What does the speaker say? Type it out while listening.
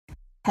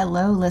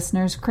Hello,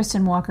 listeners.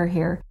 Kristen Walker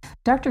here.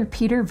 Dr.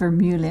 Peter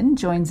Vermeulen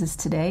joins us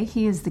today.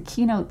 He is the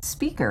keynote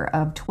speaker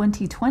of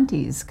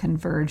 2020's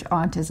Converge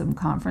Autism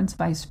Conference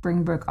by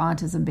Springbrook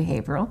Autism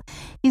Behavioral.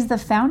 He's the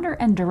founder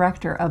and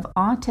director of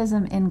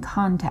Autism in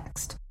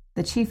Context,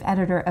 the chief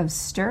editor of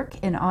Stirk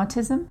in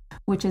Autism,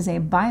 which is a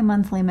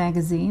bi-monthly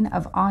magazine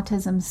of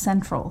Autism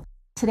Central.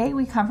 Today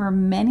we cover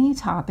many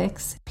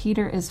topics.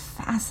 Peter is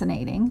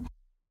fascinating,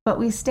 but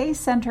we stay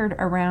centered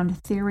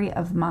around theory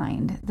of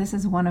mind. This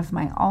is one of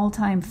my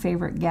all-time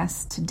favorite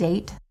guests to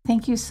date.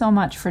 Thank you so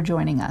much for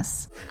joining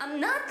us. I'm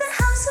not the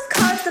house of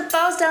cards that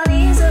falls down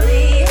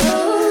easily.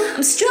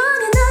 I'm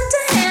strong enough to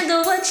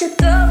handle what you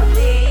throw at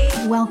me.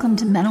 Welcome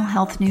to Mental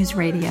Health News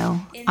Radio.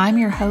 I'm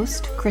your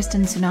host,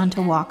 Kristen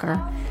Sunanta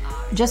Walker.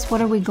 Just what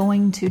are we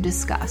going to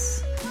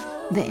discuss?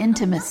 The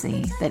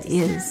intimacy that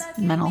is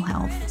mental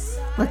health.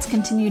 Let's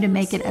continue to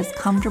make it as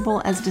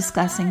comfortable as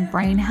discussing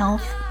brain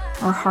health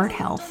or heart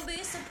health.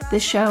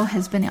 This show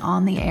has been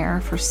on the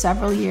air for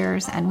several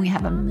years and we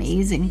have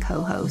amazing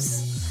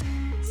co-hosts.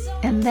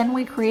 And then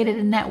we created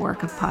a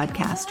network of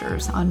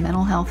podcasters on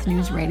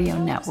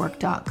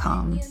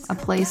mentalhealthnewsradionetwork.com, a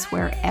place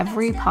where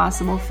every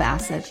possible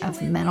facet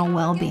of mental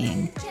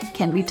well-being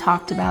can be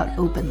talked about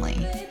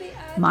openly.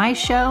 My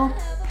show,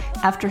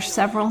 after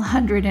several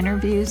hundred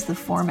interviews, the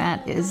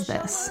format is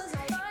this: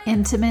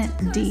 intimate,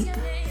 deep,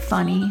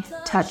 funny,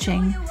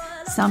 touching,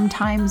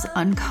 sometimes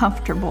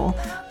uncomfortable,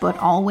 but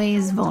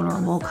always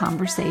vulnerable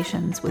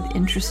conversations with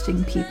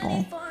interesting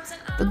people.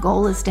 The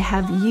goal is to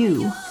have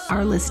you,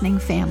 our listening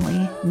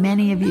family,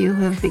 many of you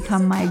who have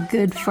become my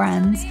good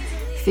friends,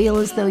 feel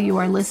as though you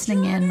are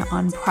listening in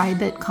on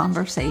private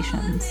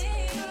conversations.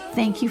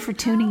 Thank you for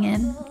tuning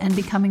in and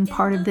becoming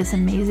part of this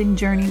amazing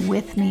journey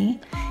with me,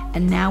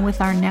 and now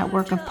with our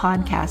network of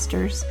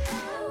podcasters.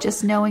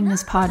 Just knowing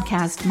this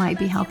podcast might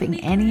be helping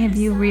any of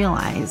you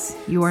realize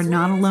you are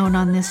not alone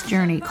on this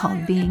journey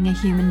called being a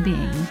human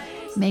being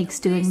makes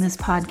doing this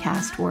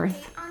podcast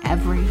worth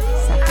every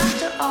second.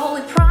 After all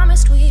we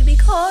promised, we'd be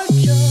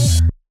cordial.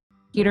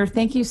 Peter,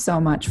 thank you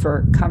so much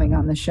for coming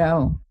on the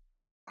show.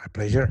 My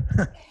pleasure.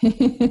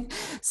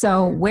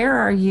 So where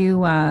are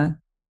you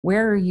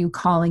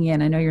calling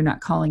in? I know you're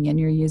not calling in,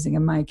 you're using a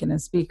mic and a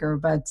speaker,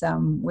 but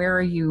where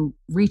are you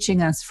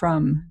reaching us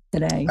from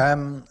today?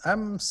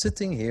 I'm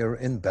sitting here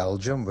in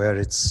Belgium where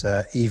it's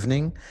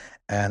evening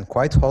and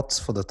quite hot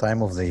for the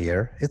time of the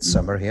year. It's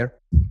summer here.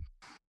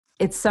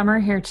 It's summer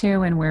here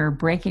too, and we're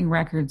breaking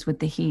records with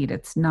the heat.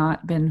 It's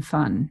not been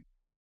fun.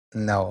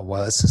 No,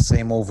 well, it's the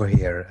same over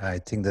here. I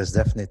think there's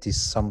definitely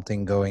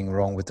something going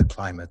wrong with the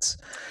climate.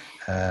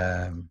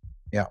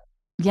 Yeah.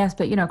 Yes,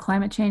 but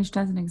climate change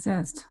doesn't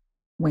exist.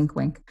 Wink,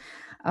 wink.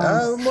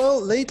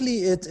 Well,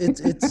 lately it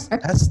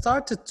has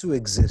started to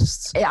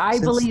exist. I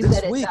believe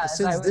that it does.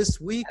 Since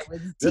this week,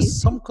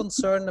 there's some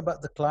concern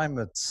about the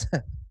climate.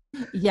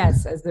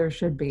 Yes, as there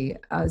should be.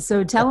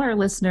 So tell our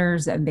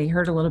listeners, and they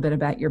heard a little bit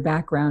about your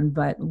background,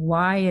 but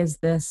why is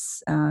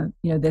this,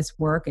 this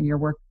work and your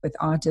work with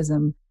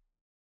autism,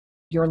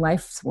 your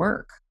life's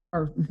work?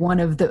 Or one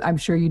of the, I'm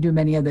sure you do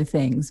many other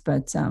things,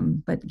 but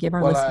give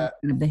our listeners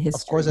kind of the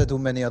history. Of course, I do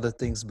many other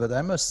things, but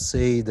I must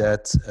say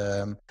that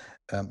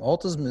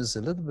autism is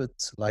a little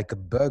bit like a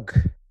bug.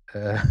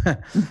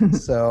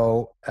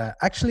 So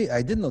actually,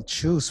 I did not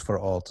choose for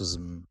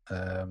autism.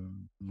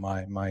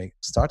 My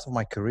start of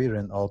my career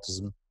in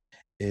autism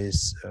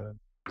is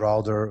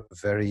rather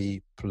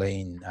very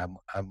plain. I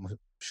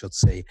should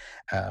say.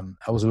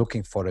 I was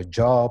looking for a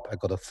job. I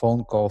got a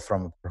phone call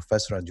from a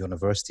professor at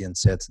university and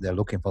said they're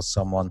looking for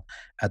someone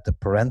at the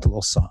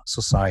Parental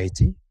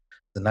Society,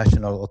 the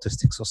National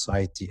Autistic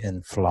Society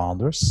in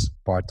Flanders,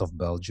 part of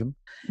Belgium.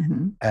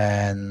 Mm-hmm.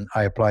 And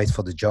I applied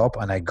for the job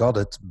and I got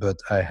it,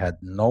 but I had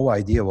no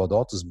idea what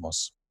autism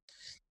was.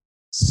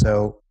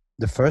 So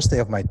the first day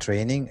of my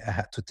training, I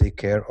had to take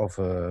care of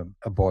a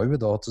boy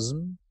with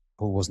autism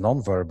who was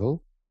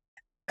nonverbal.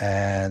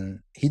 And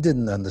he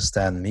didn't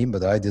understand me,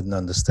 but I didn't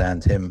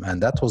understand him.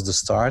 And that was the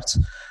start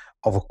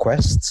of a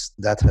quest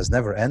that has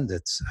never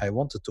ended. I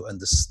wanted to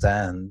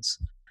understand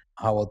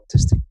how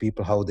autistic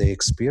people, how they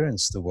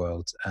experience the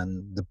world.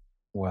 And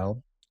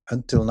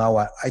until now,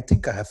 I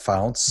think I have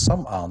found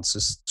some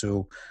answers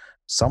to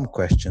some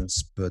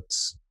questions, but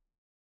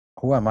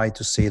who am I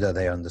to say that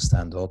I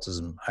understand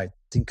autism? I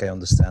think I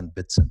understand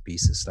bits and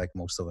pieces like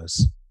most of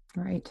us.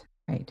 Right.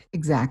 Right.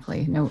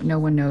 Exactly. No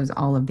one knows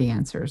all of the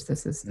answers.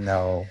 This is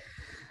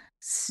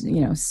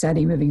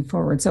study moving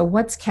forward. So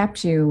what's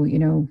kept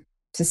you,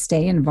 to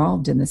stay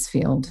involved in this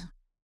field?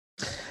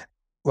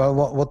 Well,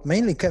 what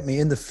mainly kept me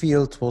in the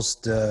field was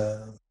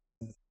the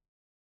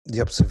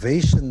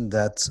observation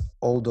that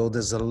although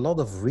there's a lot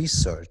of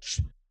research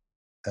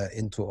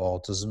into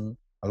autism,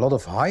 a lot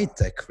of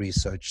high-tech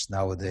research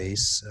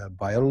nowadays,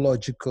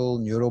 biological,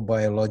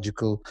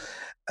 neurobiological,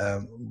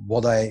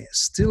 what I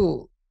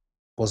still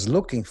was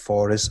looking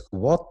for is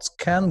what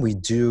can we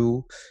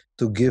do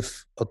to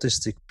give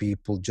autistic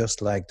people,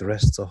 just like the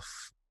rest of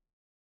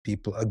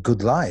people, a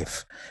good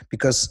life?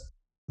 Because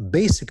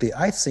basically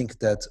I think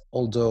that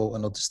although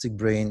an autistic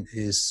brain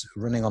is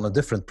running on a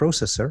different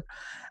processor,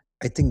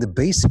 I think the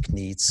basic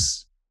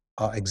needs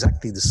are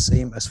exactly the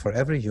same as for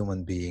every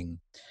human being.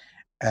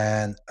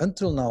 And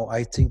until now,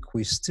 I think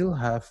we still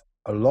have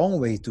a long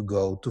way to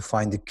go to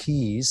find the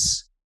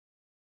keys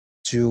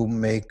to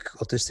make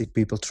autistic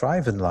people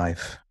thrive in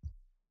life.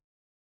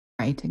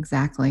 Right,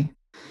 exactly.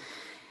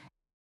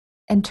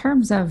 In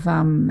terms of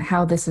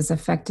how this has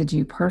affected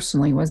you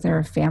personally, was there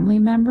a family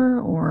member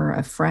or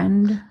a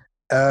friend?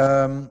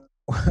 Um,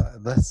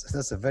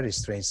 that's a very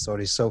strange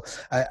story. So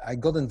I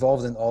got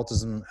involved in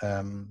autism,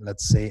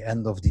 let's say,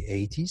 end of the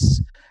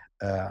 80s.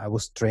 I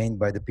was trained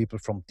by the people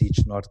from Teach,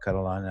 North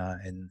Carolina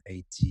in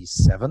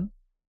 87.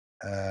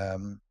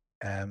 Um,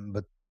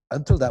 but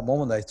until that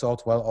moment, I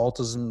thought, well,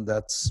 autism,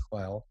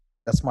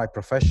 that's my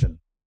profession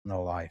in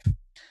life.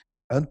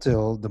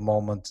 Until the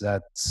moment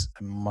that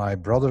my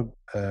brother,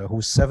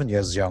 who's 7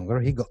 years younger,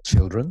 he got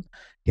children.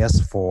 He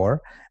has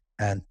four,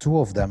 and two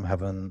of them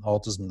have an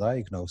autism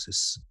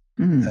diagnosis.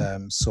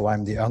 So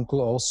I'm the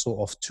uncle also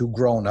of two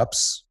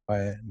grown-ups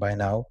by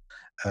now.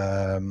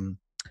 Um,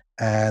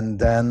 and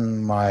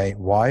then my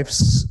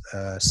wife's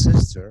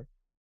sister,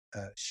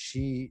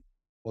 she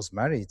was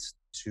married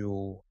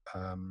to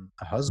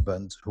a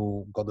husband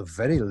who got a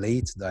very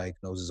late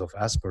diagnosis of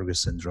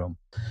Asperger's syndrome.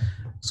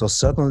 So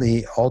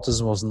suddenly,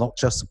 autism was not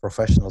just a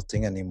professional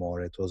thing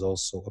anymore. It was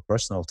also a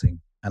personal thing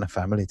and a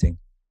family thing.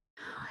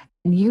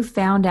 And you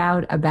found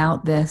out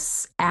about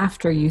this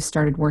after you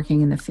started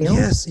working in the field?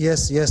 Yes,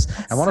 yes, yes.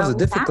 That's And one of the so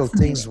difficult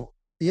things,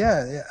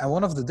 fascinating. and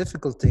one of the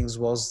difficult things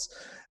was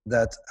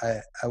that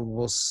I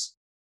was,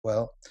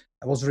 well,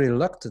 I was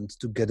reluctant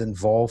to get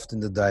involved in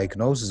the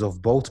diagnosis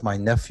of both my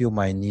nephew,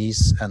 my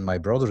niece, and my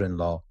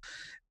brother-in-law,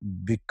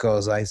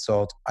 because I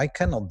thought I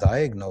cannot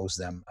diagnose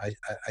them.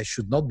 I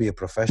should not be a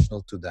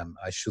professional to them.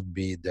 I should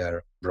be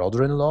their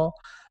brother-in-law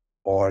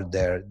or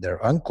their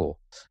uncle.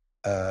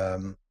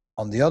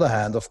 On the other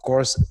hand, of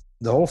course,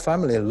 the whole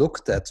family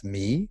looked at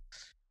me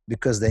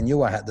because they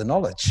knew I had the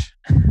knowledge.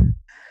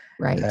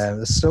 Right.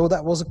 So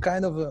that was a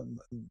kind of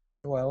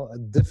a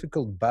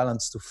difficult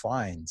balance to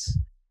find.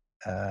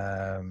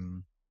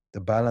 Um,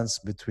 the balance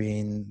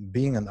between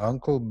being an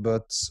uncle,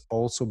 but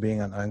also being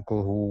an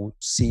uncle who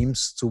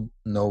seems to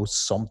know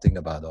something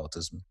about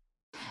autism.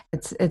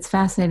 It's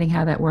fascinating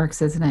how that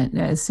works, isn't it?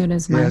 As soon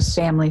as my Yes,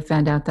 family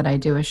found out that I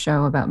do a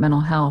show about mental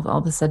health, all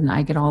of a sudden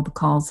I get all the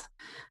calls,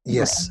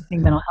 yes,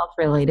 anything mental health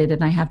related,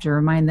 and I have to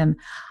remind them,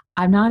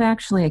 I'm not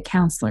actually a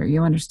counselor.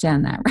 You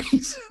understand that,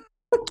 right?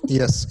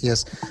 yes,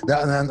 yes.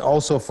 And then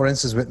also, for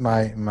instance, with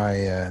my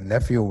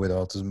nephew with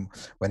autism,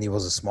 when he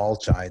was a small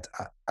child,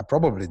 I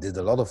probably did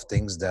a lot of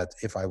things that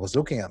if I was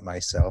looking at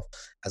myself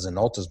as an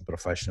autism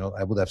professional,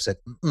 I would have said,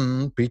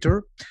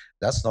 Peter,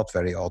 that's not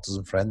very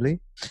autism friendly.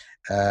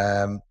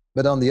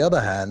 But on the other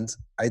hand,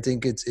 I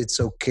think it's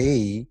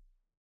okay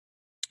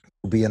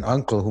to be an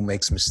uncle who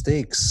makes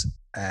mistakes,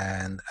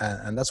 and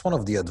that's one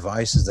of the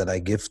advices that I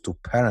give to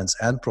parents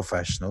and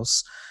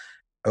professionals.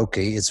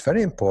 Okay, it's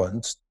very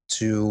important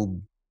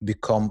to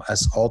become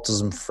as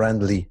autism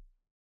friendly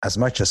as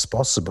much as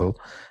possible,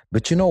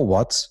 but you know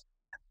what?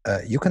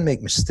 You can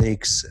make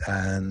mistakes,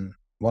 and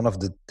one of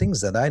the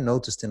things that I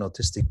noticed in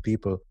autistic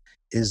people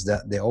is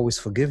that they always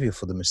forgive you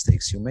for the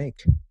mistakes you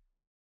make.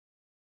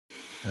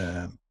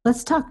 Um,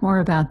 Let's talk more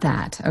about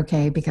that,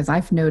 okay? Because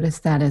I've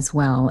noticed that as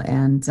well,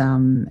 and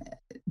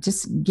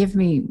just give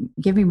me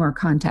more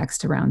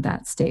context around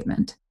that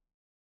statement.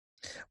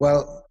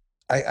 Well,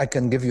 I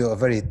can give you a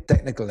very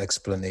technical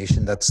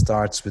explanation that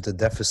starts with the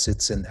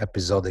deficits in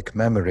episodic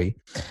memory,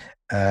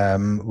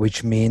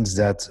 which means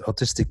that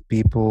autistic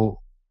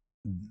people,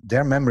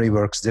 their memory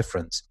works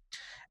different.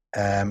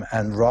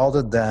 And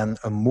rather than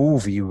a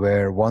movie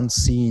where one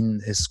scene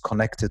is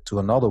connected to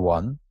another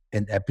one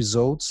in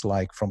episodes,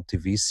 like from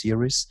TV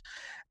series,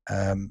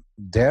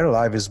 their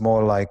life is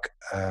more like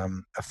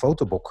a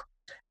photo book.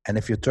 And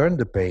if you turn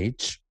the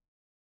page,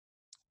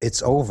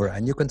 it's over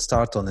and you can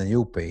start on a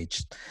new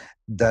page.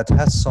 That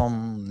has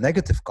some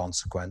negative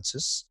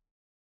consequences.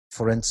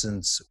 For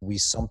instance, we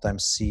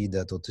sometimes see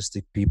that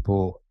autistic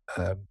people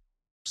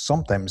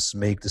sometimes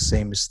make the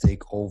same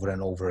mistake over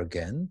and over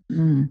again,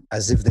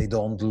 as if they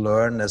don't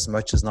learn as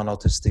much as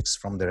non-autistics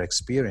from their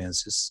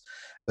experiences.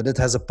 But it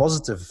has a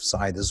positive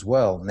side as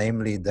well,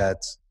 namely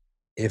that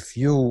if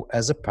you,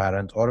 as a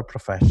parent or a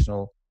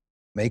professional,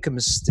 make a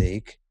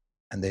mistake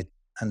and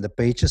the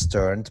page is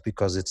turned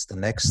because it's the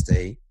next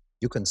day,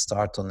 you can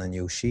start on a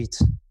new sheet.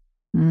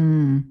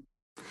 Mm.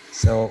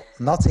 So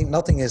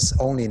nothing is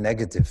only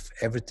negative.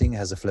 Everything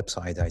has a flip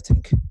side, I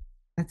think.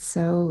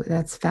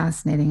 That's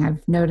fascinating.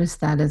 I've noticed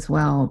that as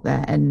well.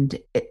 And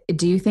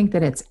do you think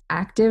that it's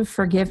active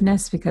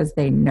forgiveness because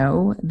they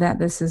know that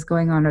this is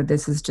going on, or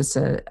this is just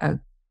a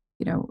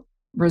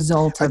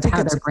result I of think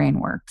how it's their brain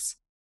works?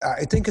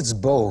 I think it's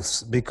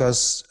both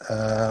because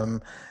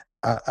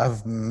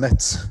I've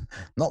met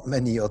not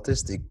many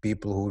autistic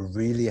people who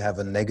really have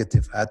a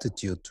negative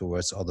attitude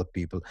towards other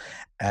people,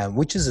 and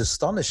which is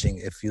astonishing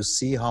if you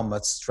see how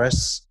much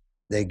stress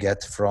they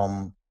get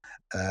from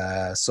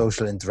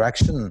social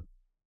interaction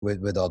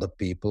with other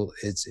people.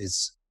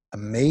 It's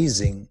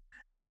amazing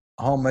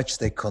how much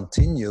they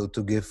continue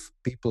to give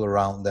people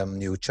around them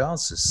new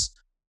chances.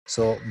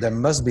 So there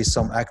must be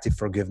some active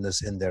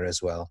forgiveness in there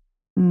as well.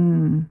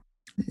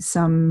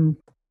 Some,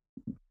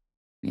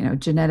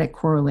 genetic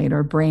correlate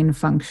or brain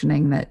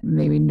functioning that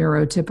maybe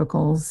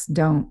neurotypicals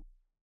don't,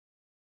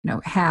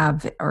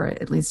 have, or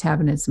at least have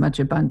in as much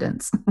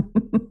abundance.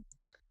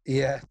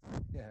 Yeah.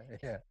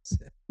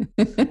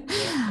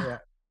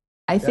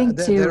 I think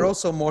they're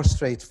also more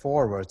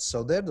straightforward.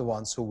 So they're the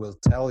ones who will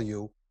tell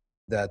you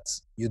that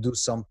you do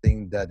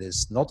something that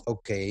is not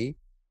okay,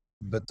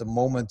 but the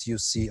moment you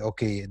see,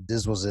 okay,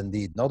 this was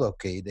indeed not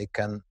okay, they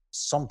can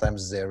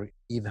sometimes they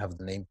even have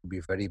the name to be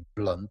very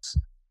blunt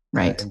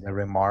in their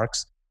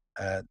remarks.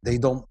 They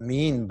don't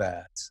mean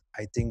bad.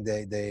 I think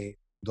they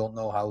don't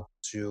know how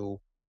to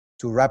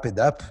wrap it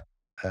up,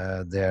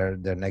 their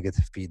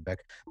negative feedback.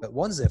 But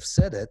once they've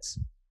said it,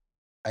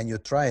 and you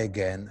try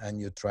again and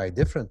you try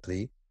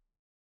differently,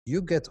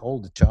 you get all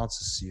the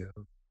chances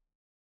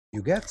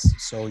you get,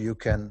 so you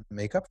can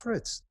make up for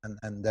it,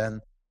 and then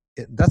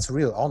that's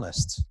real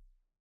honest.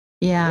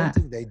 Yeah. I don't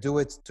think they do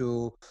it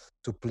to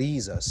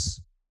please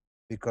us,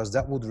 because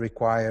that would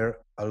require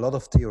a lot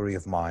of theory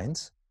of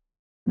mind,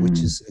 which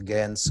is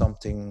again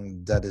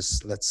something that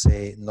is, let's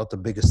say, not the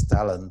biggest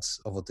talent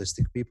of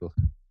autistic people.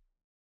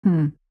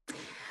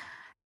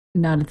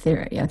 Not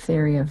a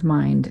theory of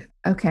mind.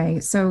 Okay,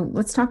 so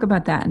let's talk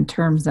about that in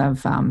terms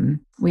of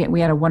we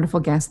had a wonderful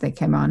guest that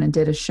came on and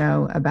did a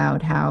show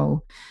about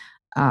how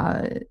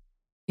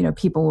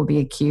people will be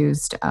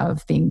accused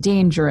of being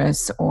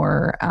dangerous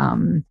or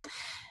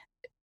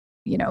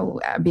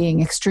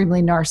being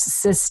extremely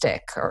narcissistic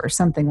or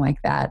something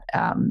like that,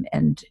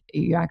 and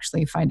you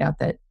actually find out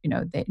that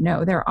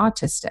they're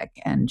autistic.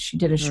 And she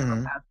did a show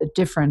about the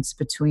difference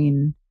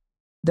between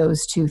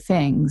those two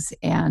things,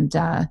 and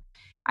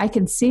I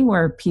can see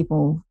where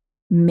people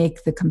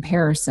make the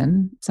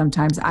comparison.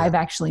 Sometimes I've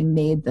actually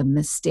made the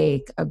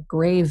mistake, a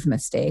grave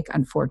mistake,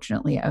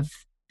 unfortunately,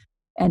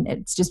 and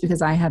it's just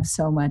because I have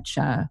so much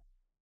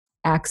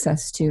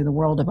access to the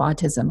world of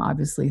autism,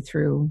 obviously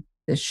through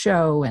this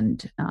show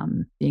and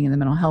being in the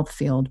mental health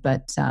field.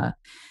 But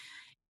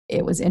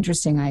it was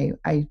interesting.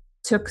 I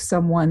took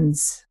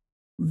someone's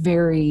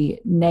very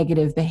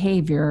negative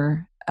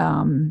behavior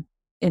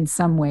in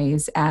some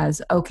ways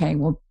as, okay,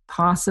 well,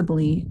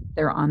 possibly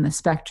they're on the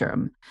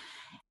spectrum.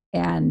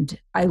 And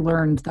I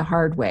learned the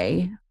hard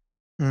way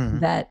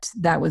that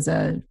was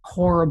a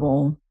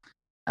horrible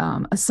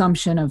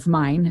assumption of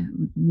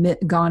mine,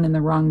 gone in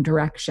the wrong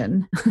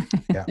direction.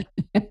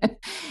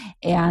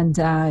 And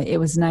it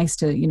was nice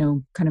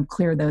to, kind of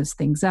clear those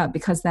things up,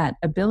 because that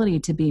ability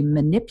to be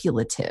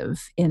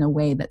manipulative in a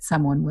way that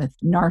someone with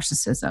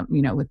narcissism,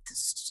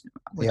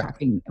 we're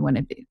talking when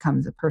it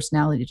becomes a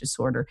personality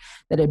disorder,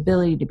 that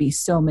ability to be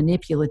so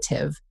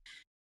manipulative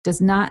does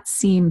not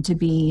seem to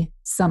be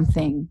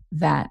something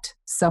that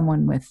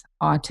someone with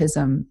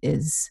autism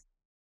is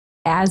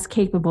as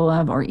capable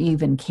of or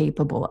even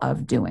capable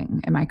of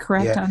doing. Am I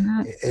correct on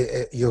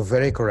that? You're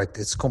very correct.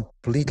 It's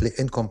completely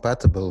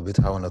incompatible with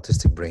how an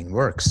autistic brain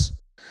works.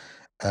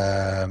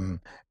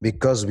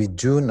 Because we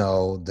do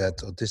know that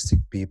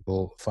autistic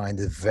people find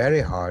it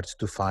very hard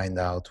to find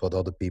out what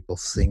other people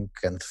think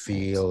and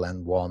feel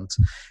and want.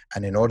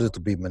 And in order to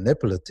be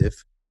manipulative,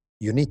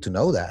 you need to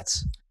know that,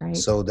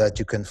 so that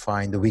you can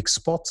find the weak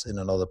spot in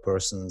another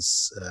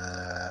person's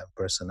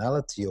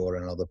personality or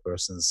another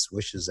person's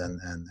wishes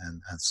and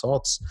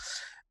thoughts.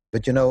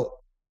 But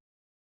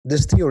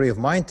this theory of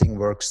mind thing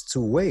works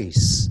two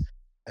ways.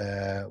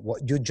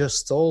 What you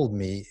just told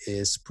me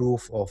is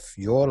proof of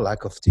your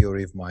lack of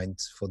theory of mind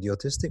for the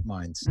autistic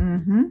mind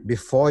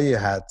before you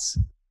had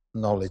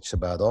knowledge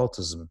about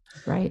autism.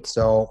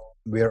 So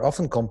we're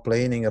often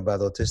complaining about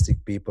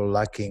autistic people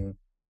lacking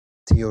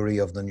theory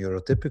of the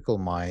neurotypical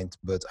mind,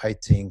 but I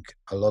think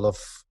a lot of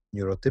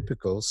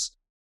neurotypicals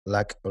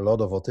lack a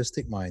lot of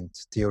autistic mind,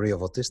 theory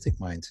of autistic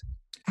mind.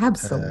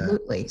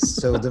 Absolutely.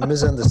 So the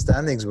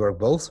misunderstandings work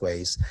both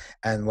ways.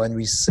 And when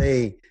we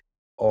say,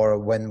 or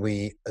when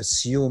we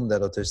assume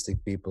that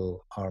autistic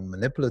people are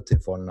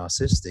manipulative or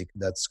narcissistic,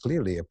 that's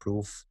clearly a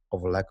proof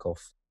of a lack of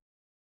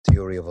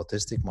theory of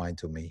autistic mind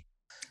to me.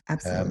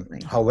 Absolutely.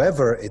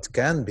 However, it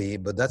can be,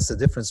 but that's the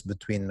difference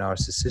between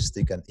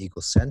narcissistic and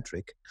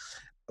egocentric.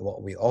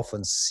 What we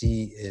often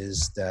see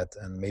is that,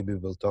 and maybe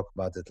we'll talk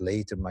about it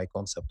later, my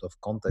concept of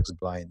context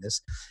blindness,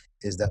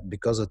 is that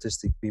because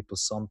autistic people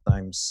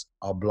sometimes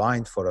are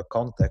blind for a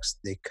context,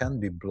 they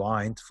can be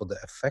blind for the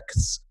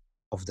effects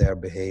of their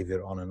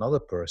behavior on another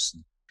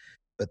person.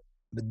 But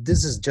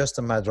this is just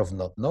a matter of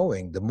not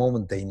knowing. The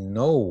moment they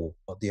know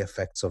what the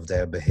effects of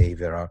their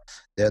behavior are,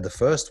 they're the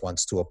first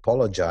ones to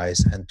apologize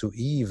and to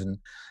even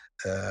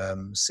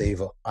say,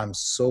 well, I'm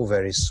so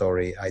very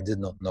sorry, I did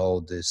not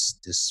know this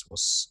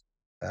was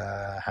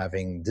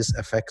having this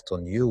effect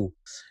on you.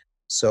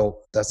 So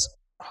that's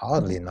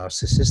hardly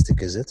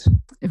narcissistic, is it?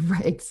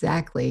 Right,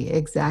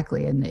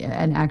 exactly.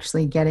 And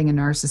actually getting a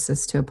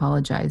narcissist to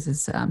apologize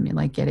is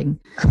like getting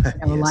a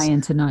Yes.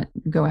 lion to not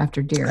go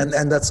after deer.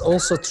 And that's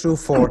also true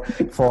for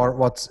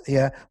what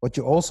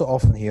you also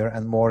often hear,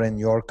 and more in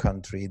your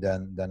country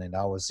than in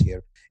ours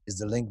here, is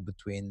the link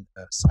between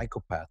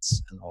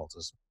psychopaths and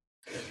autism,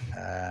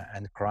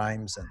 and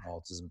crimes and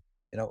autism.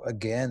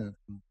 Again,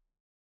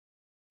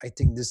 I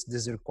think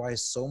this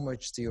requires so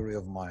much theory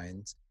of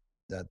mind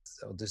that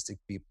autistic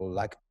people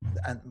lack,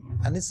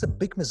 and it's a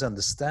big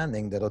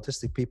misunderstanding that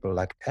autistic people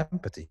lack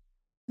empathy.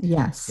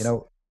 Yes.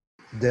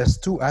 There's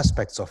two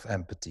aspects of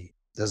empathy.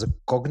 There's a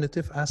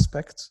cognitive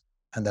aspect,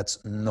 and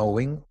that's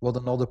knowing what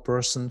another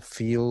person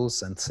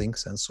feels and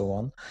thinks and so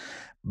on.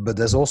 But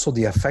there's also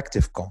the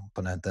affective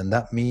component, and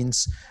that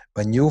means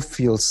when you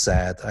feel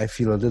sad, I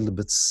feel a little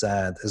bit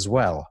sad as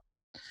well.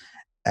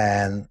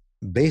 And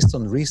based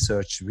on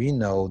research, we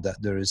know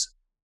that there is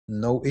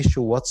no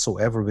issue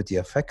whatsoever with the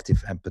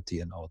affective empathy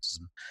in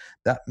autism.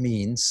 That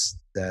means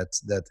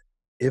that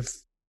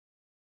if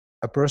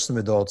a person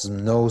with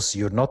autism knows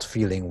you're not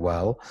feeling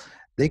well,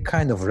 they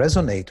kind of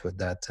resonate with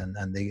that,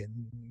 and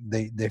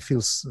they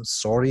feel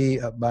sorry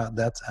about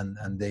that,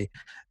 and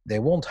they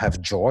won't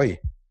have joy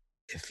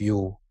if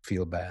you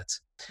feel bad.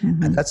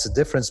 Mm-hmm. And that's the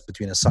difference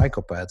between a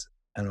psychopath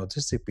and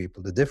autistic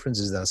people. The difference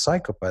is that a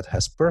psychopath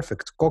has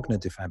perfect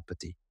cognitive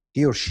empathy.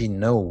 He or she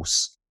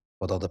knows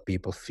what other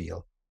people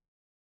feel,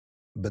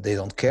 but they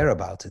don't care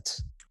about it.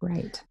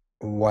 Right.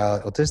 While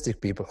autistic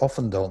people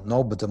often don't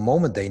know, but the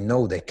moment they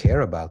know, they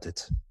care about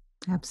it.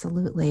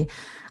 Absolutely.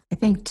 I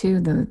think too,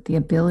 the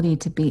ability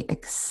to be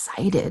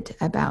excited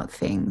about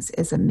things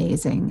is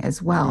amazing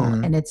as well.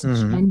 And it's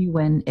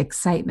genuine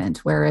excitement.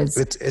 Whereas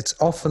it's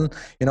often,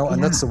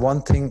 and that's the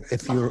one thing,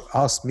 if you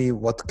ask me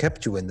what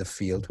kept you in the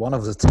field, one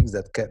of the things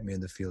that kept me in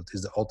the field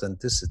is the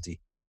authenticity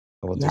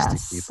of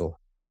autistic people.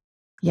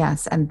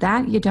 Yes, and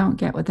that you don't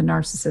get with a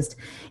narcissist.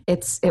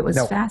 It was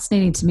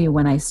fascinating to me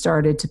when I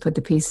started to put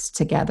the pieces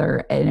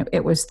together, and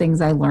it was things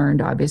I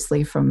learned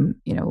obviously from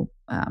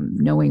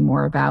knowing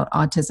more about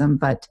autism.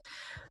 But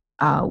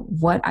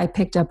what I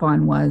picked up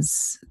on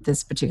was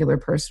this particular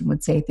person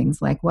would say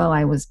things like, "Well,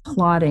 I was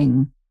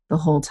plotting the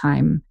whole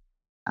time.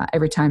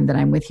 Every time that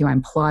I'm with you,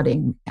 I'm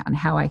plotting on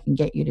how I can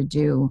get you to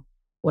do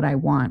what I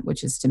want,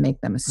 which is to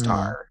make them a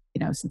star."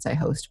 Since I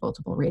host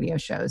multiple radio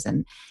shows,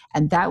 and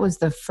that was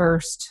the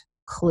first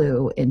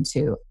clue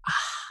into,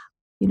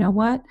 you know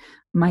what,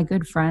 my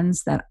good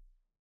friends that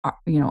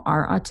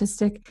are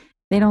autistic,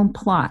 they don't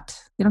plot,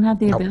 they don't have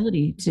the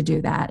ability to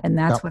do that. And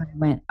that's when I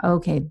went,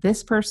 okay,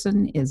 this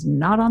person is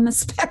not on the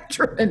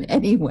spectrum in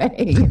any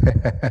way.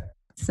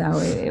 So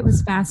it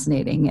was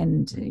fascinating.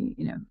 And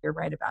you're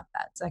right about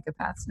that.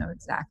 Psychopaths know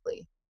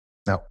exactly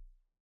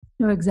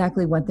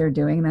what they're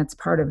doing. That's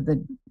part of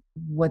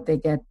what they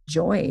get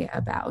joy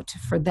about.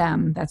 For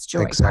them, that's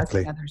joy,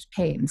 causing others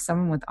pain.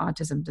 Someone with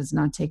autism does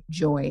not take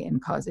joy in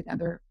causing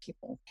other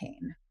people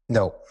pain.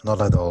 No,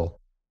 not at all.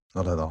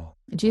 Not at all.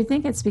 Do you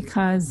think it's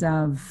because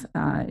of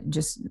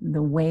just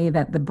the way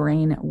that the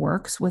brain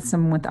works with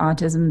someone with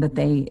autism, that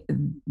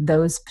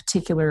those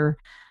particular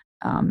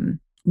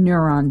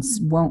neurons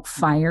won't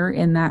fire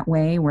in that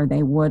way where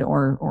they would,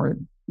 or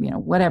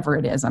whatever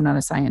it is? I'm not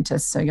a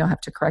scientist, so you'll have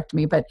to correct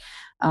me, but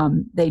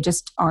they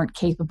just aren't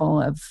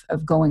capable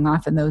of going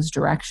off in those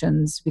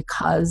directions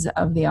because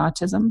of the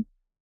autism?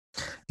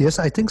 Yes,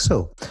 I think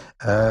so.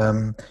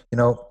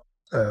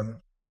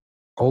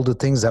 All the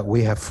things that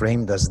we have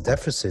framed as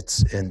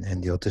deficits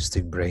in the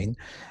autistic brain,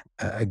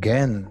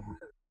 again,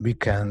 we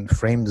can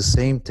frame the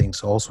same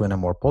things also in a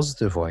more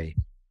positive way.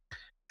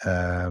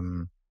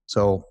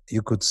 So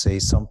you could say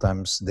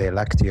sometimes they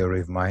lack theory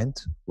of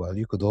mind. Well,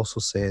 you could also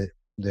say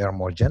they are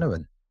more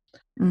genuine,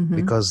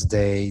 because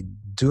they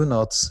do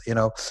not,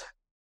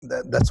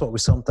 that's what we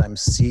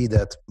sometimes see,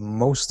 that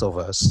most of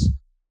us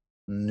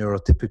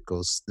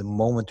neurotypicals, the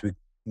moment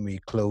we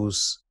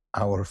close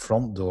our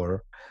front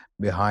door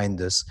behind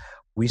us,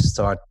 we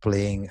start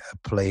playing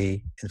a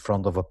play in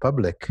front of a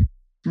public.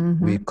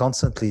 We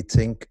constantly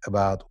think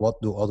about, what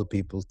do other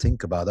people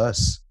think about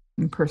us?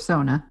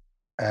 Persona.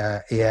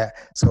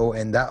 So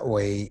in that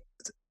way,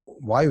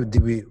 why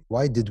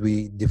did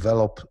we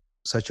develop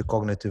such a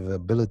cognitive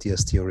ability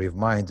as theory of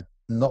mind?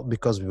 Not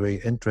because we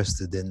were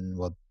interested in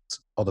what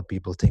other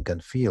people think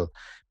and feel,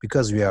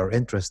 because we are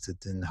interested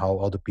in how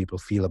other people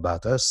feel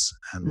about us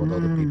and what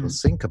other people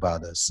think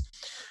about us.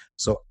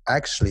 So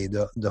actually,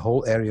 the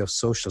whole area of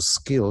social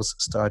skills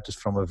started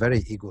from a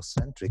very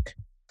egocentric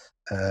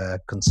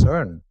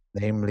concern,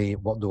 namely,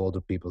 what do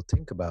other people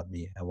think about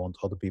me? I want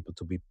other people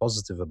to be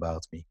positive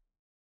about me.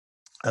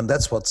 And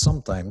that's what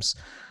sometimes,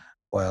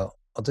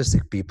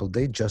 autistic people,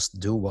 they just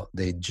do what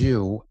they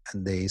do,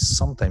 and they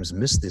sometimes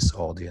miss this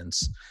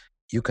audience.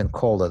 You can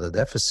call that a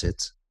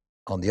deficit.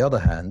 On the other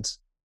hand,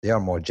 they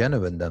are more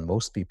genuine than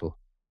most people.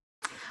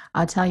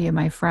 I'll tell you,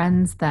 my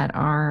friends that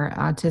are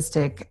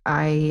autistic,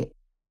 I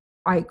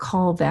I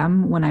call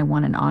them when I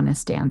want an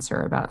honest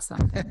answer about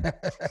something.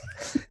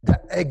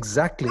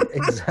 Exactly.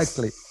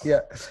 Yeah,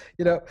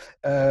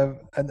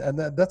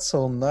 that's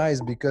so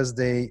nice because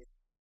they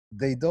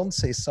don't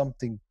say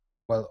something.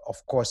 Well, of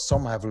course,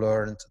 some have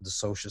learned the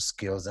social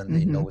skills and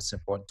they Mm-hmm. know it's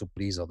important to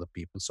please other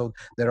people. So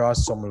there are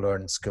some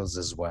learned skills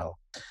as well.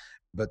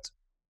 But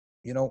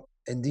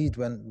indeed,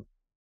 when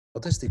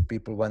autistic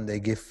people, when they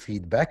give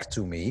feedback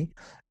to me,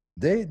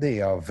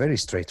 they are very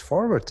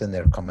straightforward in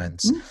their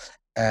comments. Mm-hmm.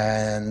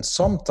 And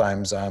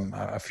sometimes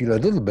I feel a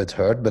little bit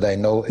hurt, but I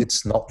know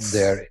it's not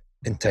their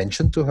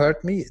intention to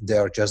hurt me. They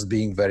are just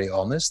being very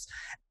honest.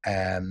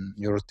 And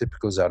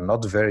neurotypicals are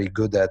not very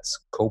good at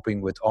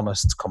coping with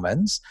honest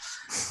comments.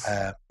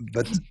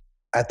 But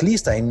at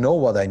least I know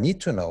what I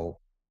need to know.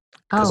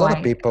 Because Oh, other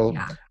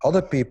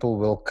yeah. people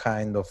will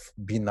kind of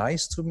be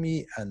nice to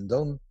me and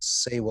don't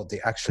say what they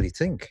actually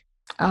think.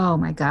 Oh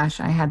my gosh,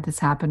 I had this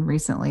happen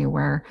recently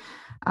where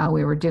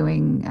we were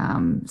doing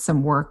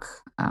some work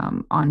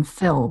on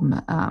film,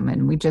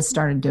 and we just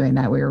started doing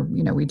that.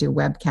 We do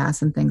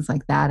webcasts and things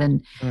like that,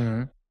 and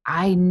Mm-hmm.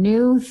 I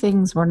knew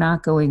things were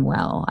not going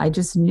well. I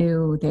just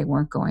knew they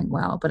weren't going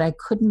well, but I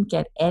couldn't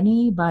get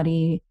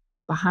anybody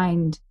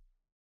behind,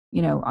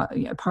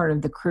 a part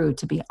of the crew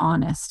to be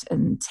honest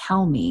and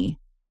tell me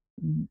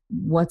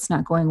what's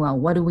not going well.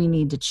 What do we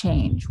need to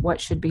change?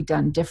 What should be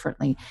done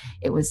differently?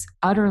 It was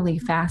utterly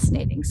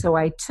fascinating. So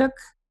I took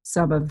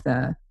some of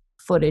the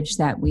footage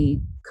that we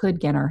could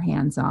get our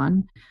hands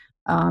on,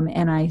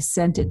 and I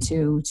sent it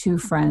to two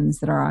friends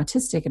that are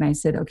autistic. And I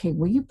said, okay,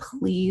 will you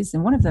please?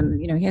 And one of them,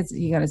 he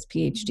got his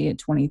PhD at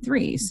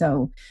 23.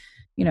 So,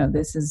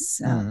 this is,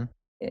 Mm-hmm.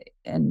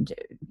 and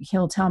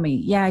he'll tell me,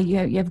 yeah,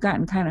 you've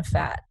gotten kind of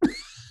fat.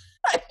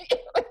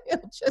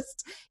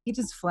 He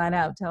just flat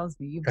out tells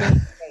me you've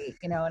gained weight,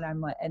 and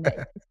I'm like, and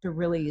it's to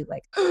really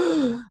like,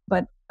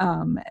 but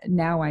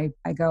now I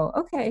go,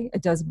 okay,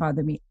 it doesn't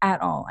bother me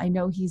at all. I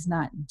know he's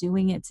not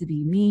doing it to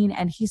be mean,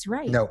 and he's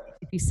right. No,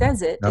 If he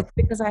says it, no. it's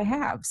because I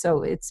have.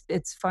 So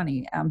it's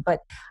funny. But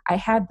I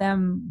had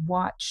them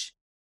watch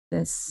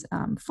this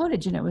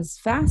footage, and it was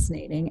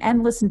fascinating,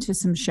 and listen to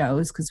some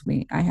shows because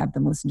I have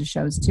them listen to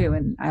shows too,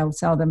 and I'll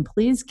tell them,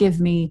 please give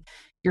me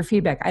your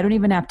feedback. I don't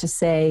even have to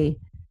say,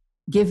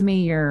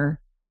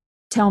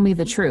 tell me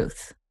the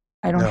truth.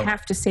 I don't No.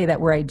 have to say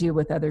that where I do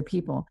with other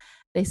people.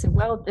 They said,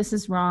 well, this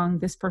is wrong.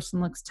 This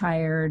person looks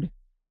tired.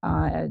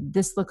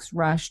 This looks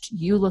rushed.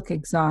 You look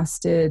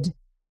exhausted.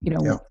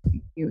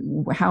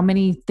 How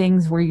many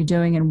things were you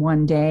doing in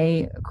one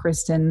day,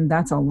 Kristen?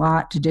 That's a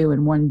lot to do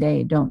in one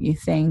day, don't you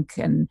think?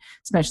 And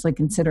especially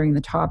considering the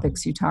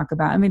topics you talk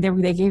about. I mean,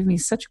 they gave me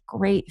such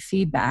great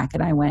feedback,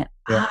 and I went,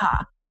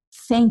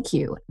 thank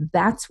you.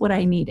 That's what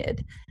I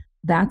needed.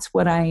 That's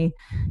what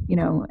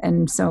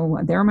and so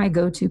they're my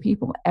go-to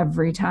people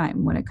every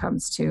time when it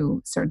comes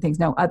to certain things.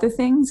 Now, other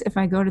things, if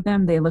I go to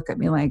them, they look at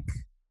me like,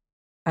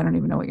 I don't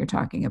even know what you're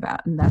talking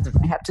about. And that's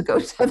when I have to go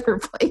to other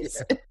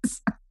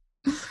places.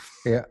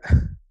 Yeah.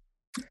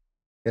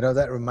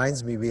 That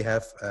reminds me, we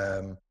have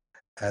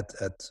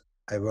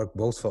I work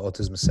both for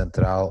Autism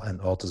Central and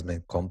Autism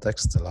in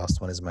Context. The last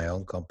one is my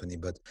own company,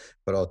 but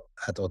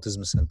at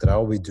Autism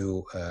Central, we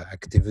do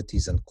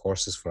activities and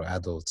courses for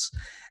adults.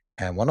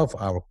 And one of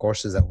our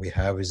courses that we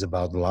have is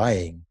about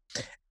lying.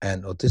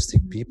 And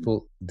autistic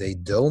people, they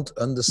don't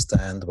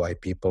understand why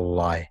people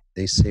lie.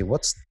 They say,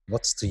 what's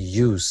the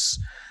use?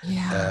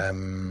 Yeah.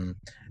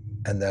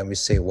 And then we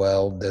say,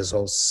 well, there's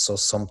also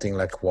something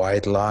like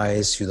white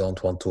lies. You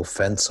don't want to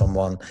offend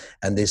someone.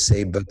 And they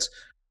say, but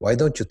why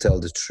don't you tell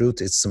the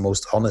truth? It's the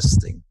most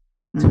honest thing.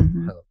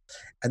 Mm-hmm.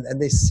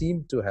 And they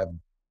seem to have,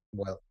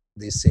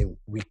 they say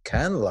we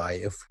can lie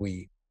if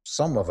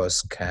some of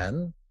us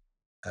can,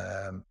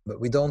 but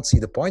we don't see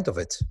the point of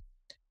it.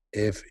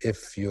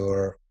 If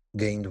you're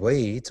gained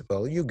weight,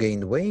 well, you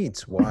gained weight.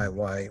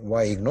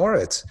 Why ignore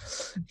it?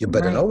 You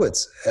better know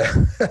it.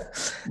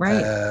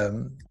 Right.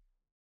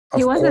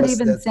 He wasn't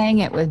even saying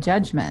it with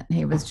judgment.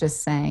 He was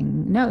just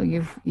saying, no,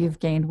 you've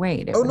gained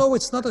weight. No,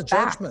 it's not a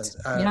judgment.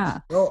 Yeah.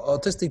 No,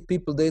 autistic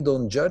people, they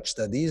don't judge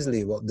that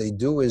easily. What they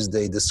do is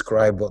they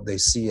describe what they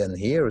see and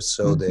hear.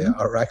 So they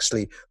are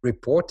actually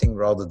reporting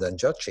rather than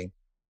judging.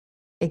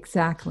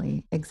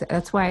 Exactly.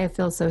 That's why I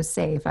feel so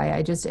safe.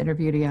 I just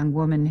interviewed a young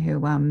woman who,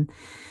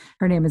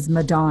 her name is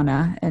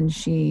Madonna, and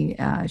she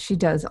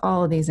does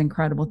all of these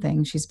incredible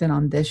things. She's been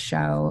on this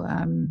show.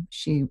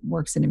 She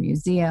works in a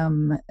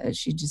museum.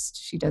 She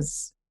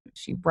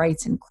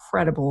writes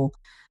incredible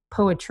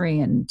poetry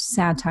and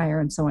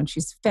satire and so on.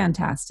 She's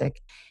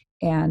fantastic.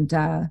 And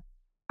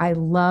I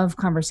love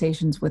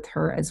conversations with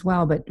her as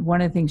well. But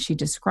one of the things she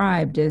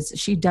described is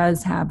she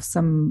does have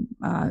some,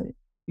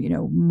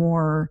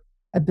 more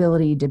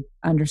ability to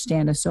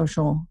understand a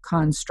social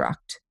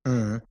construct.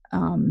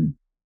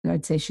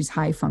 I'd say she's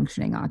high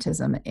functioning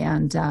autism,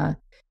 and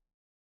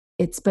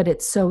it's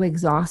so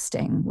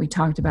exhausting. We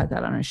talked about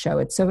that on a show.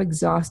 It's so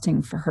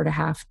exhausting for her to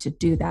have to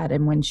do that.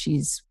 And when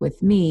she's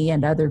with me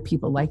and other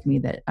people like me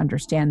that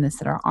understand this,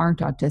 that aren't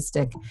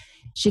autistic,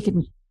 she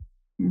can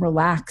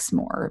relax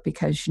more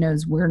because she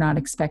knows we're not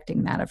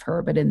expecting that of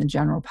her. But in the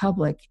general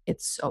public,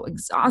 it's so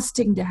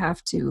exhausting to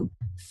have to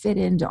fit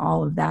into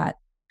all of that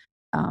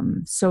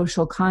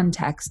social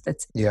context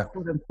that's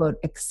quote unquote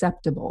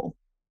acceptable.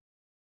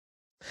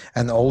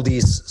 And all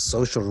these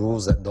social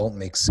rules that don't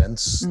make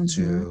sense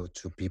to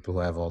people who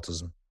have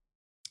autism.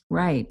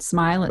 Right.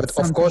 Smile at but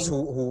something. Of course,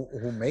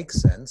 who make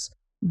sense,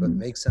 but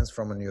make sense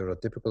from a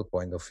neurotypical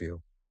point of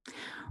view.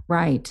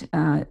 Right.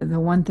 The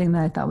one thing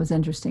that I thought was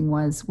interesting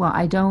was, well,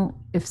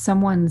 if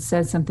someone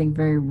says something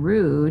very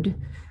rude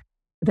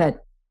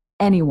that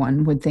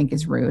anyone would think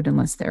is rude,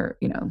 unless they're,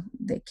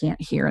 they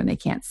can't hear and they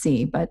can't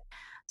see, but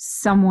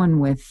someone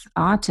with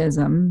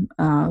autism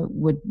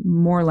would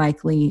more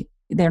likely,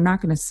 they're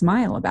not going to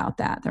smile about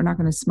that. They're not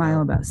going to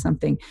smile about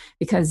something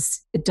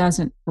because it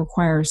doesn't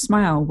require a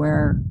smile,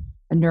 where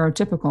a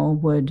neurotypical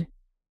would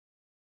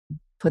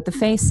put the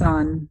face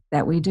on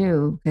that we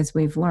do because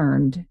we've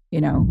learned,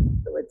 so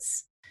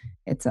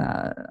it's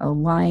a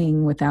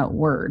lying without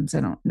words. I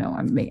don't know.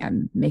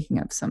 I'm making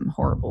up some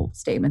horrible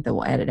statement that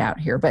we'll edit out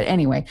here, but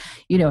anyway,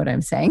 you know what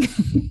I'm saying.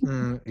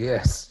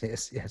 Yes,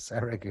 I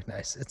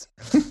recognize it.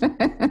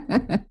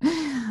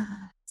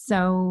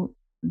 So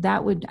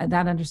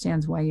that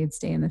understands why you'd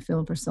stay in the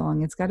field for so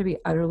long. It's got to be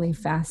utterly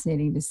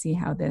fascinating to see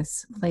how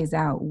this plays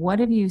out. What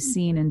have you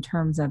seen in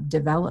terms of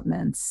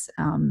developments,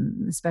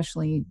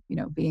 especially,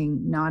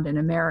 being not in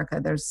America?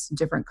 There's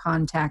different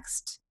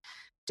context,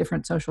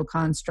 different social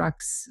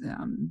constructs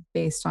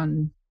based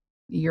on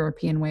the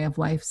European way of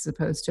life as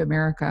opposed to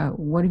America.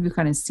 What have you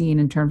kind of seen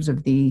in terms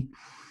of the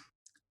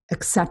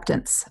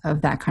acceptance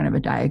of that kind of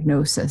a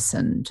diagnosis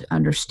and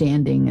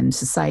understanding in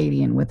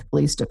society and with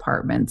police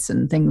departments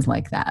and things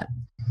like that?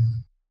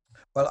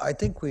 Well, I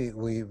think we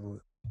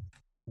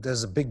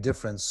there's a big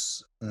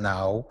difference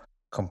now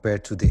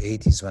compared to the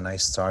 80s when I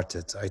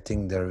started. I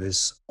think there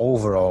is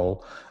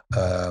overall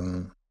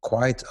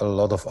quite a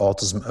lot of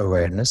autism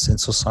awareness in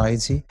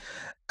society.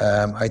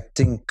 I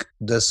think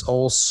there's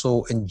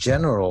also, in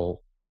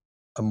general,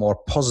 a more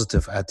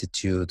positive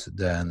attitude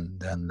than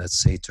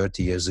let's say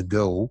 30 years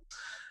ago.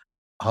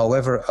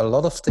 However, a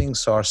lot of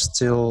things are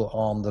still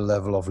on the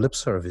level of lip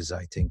service,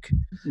 I think.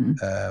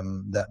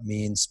 That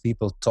means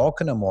people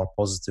talk in a more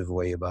positive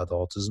way about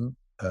autism.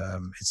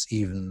 It's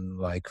even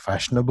like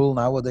fashionable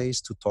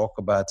nowadays to talk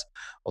about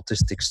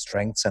autistic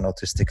strengths and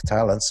autistic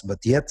talents. But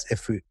yet,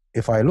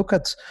 if I look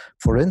at,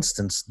 for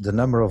instance, the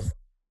number of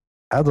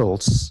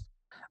adults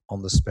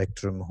on the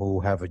spectrum who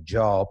have a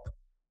job,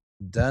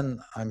 then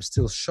I'm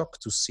still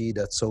shocked to see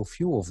that so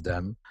few of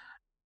them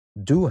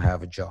do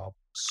have a job.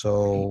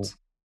 So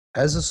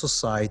as a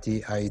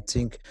society, I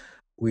think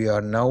we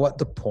are now at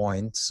the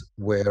point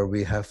where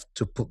we have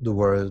to put the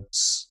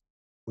words,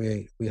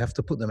 we have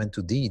to put them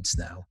into deeds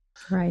now.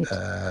 Right.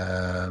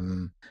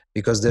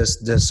 Because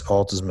there's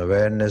autism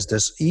awareness.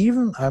 There's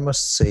even, I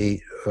must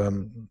say,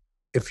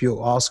 if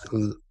you ask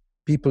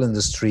people in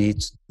the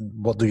street,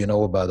 what do you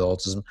know about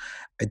autism?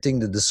 I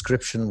think the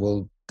description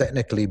will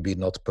technically be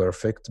not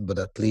perfect, but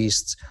at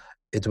least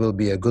it will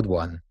be a good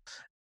one.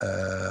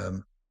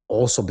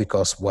 Also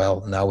because,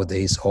 well,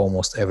 nowadays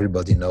almost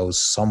everybody knows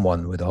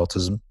someone with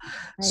autism.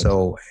 Right.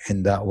 So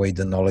in that way,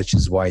 the knowledge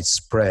is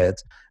widespread.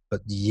 But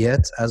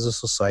yet, as a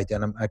society,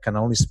 and I can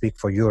only speak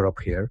for Europe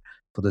here,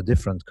 for the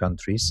different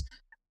countries,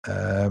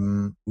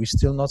 we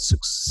still not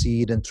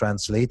succeed in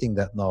translating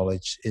that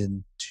knowledge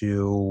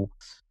into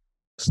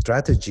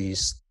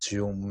strategies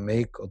to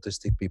make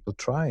autistic people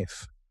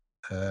thrive.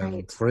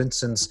 Right. For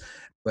instance,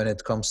 when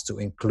it comes to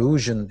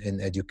inclusion in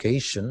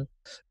education,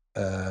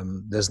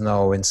 there's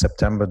now in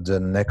September the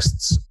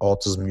next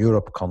Autism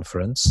Europe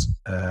conference,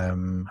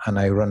 and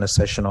I run a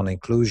session on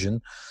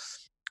inclusion.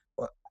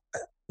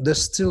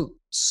 There's still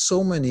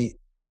so many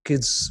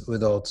kids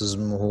with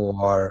autism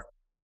who are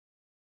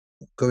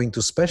going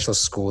to special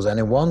schools, and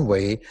in one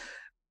way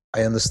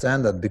I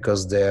understand that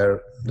because the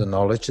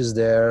knowledge is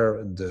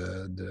there,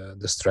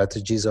 the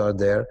strategies are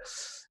there,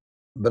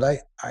 but I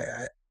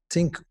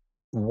think,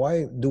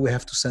 why do we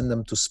have to send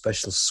them to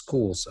special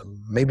schools?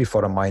 Maybe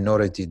for a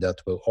minority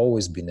that will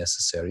always be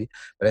necessary,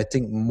 but I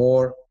think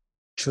more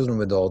children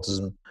with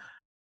autism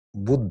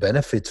would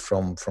benefit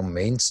from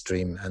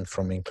mainstream and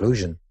from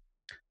inclusion.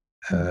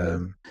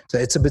 So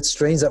it's a bit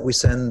strange that we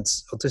send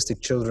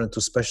autistic children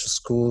to special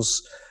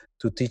schools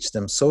to teach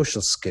them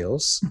social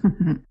skills.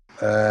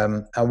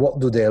 And what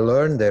do they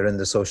learn there in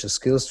the social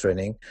skills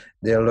training?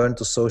 They learn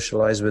to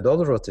socialize with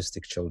other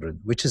autistic children,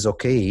 which is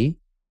okay.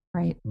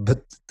 Right.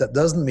 But that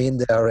doesn't mean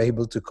they are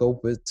able to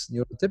cope with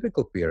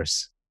neurotypical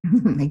peers.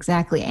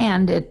 Exactly.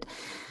 And it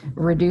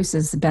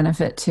reduces the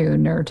benefit to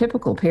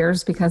neurotypical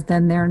peers because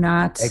then they're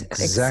not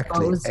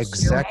exposed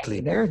exactly.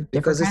 To, they're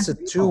because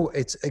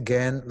it's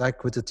again,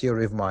 like with the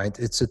theory of mind,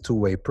 it's a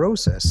two-way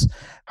process.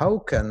 How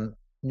can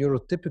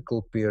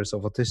neurotypical peers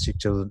of autistic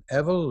children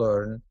ever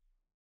learn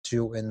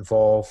to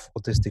involve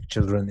autistic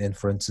children in,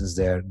 for instance,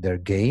 their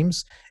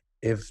games,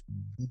 if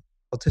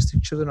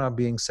autistic children are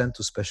being sent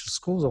to special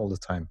schools all the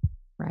time?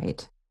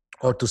 Right.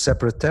 Or to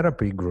separate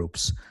therapy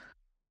groups.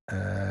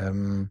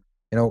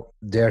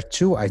 There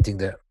too, I think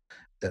that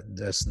that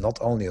there's not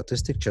only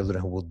autistic children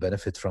who would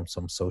benefit from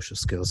some social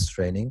skills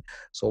training.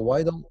 So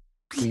why don't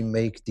we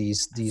make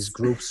these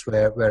groups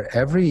where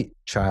every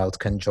child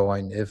can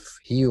join if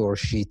he or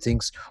she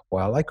thinks,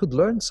 well, I could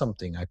learn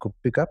something, I could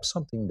pick up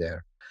something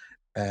there.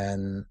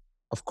 And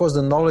of course,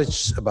 the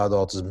knowledge about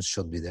autism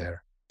should be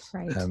there.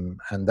 Right.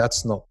 And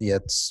that's not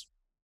yet,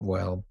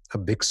 well, a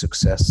big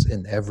success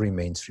in every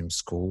mainstream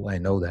school. I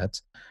know that.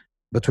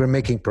 But we're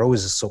making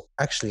progress. So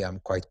actually, I'm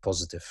quite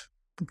positive.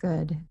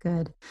 Good,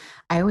 good.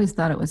 I always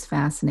thought it was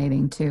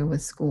fascinating too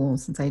with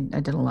schools, since I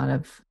did a lot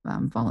of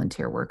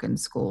volunteer work in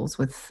schools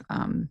with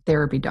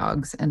therapy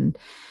dogs. And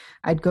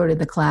I'd go to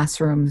the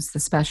classrooms, the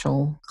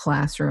special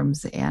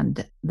classrooms,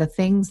 and the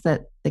things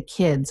that the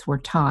kids were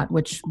taught,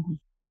 which,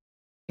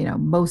 you know,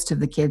 most of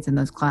the kids in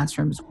those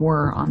classrooms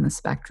were on the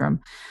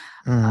spectrum.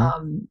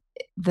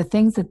 The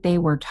things that they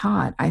were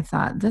taught, I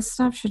thought this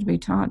stuff should be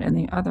taught in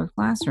the other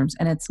classrooms,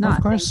 and it's not.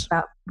 Of course.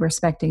 About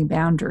respecting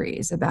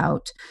boundaries,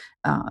 about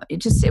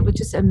it was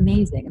just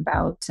amazing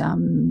about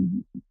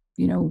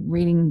you know,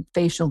 reading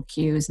facial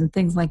cues and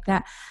things like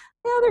that.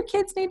 The other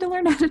kids need to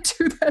learn how to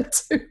do that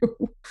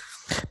too.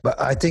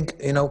 But I think,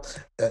 you know,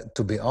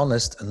 to be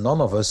honest, none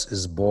of us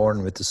is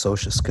born with the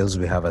social skills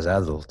we have as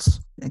adults.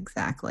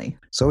 Exactly.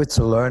 So it's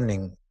a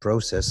learning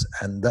process,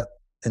 and that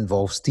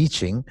involves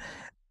teaching.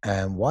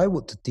 And why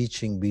would the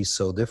teaching be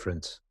so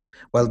different?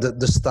 Well,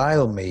 the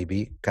style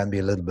maybe can be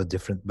a little bit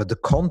different, but the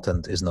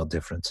content is not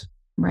different.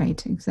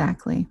 Right.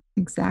 Exactly.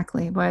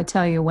 Exactly. But I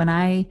tell you, when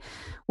I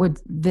would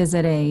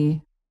visit a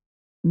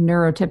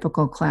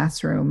neurotypical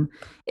classroom,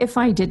 if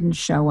I didn't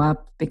show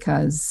up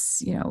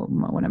because, you know,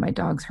 one of my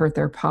dogs hurt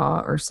their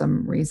paw or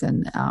some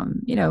reason,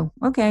 you know,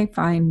 okay,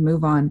 fine,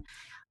 move on.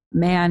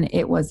 Man,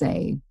 it was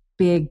a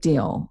big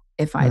deal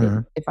if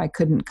I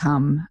couldn't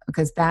come,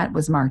 because that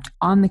was marked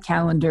on the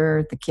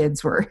calendar. The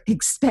kids were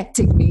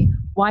expecting me.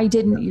 Why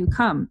didn't you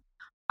come?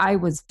 I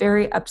was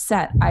very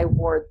upset. I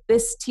wore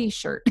this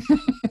T-shirt.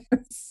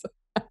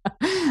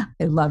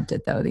 I loved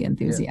it though. The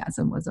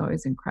enthusiasm was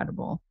always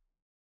incredible.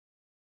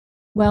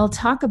 Well,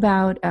 talk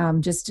about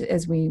just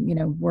as we, you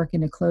know, work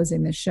into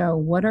closing the show.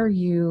 What are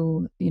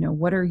you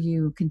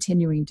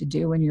continuing to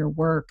do in your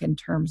work in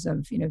terms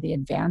of, you know, the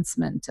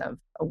advancement of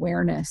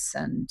awareness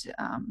and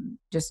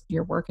just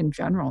your work in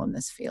general in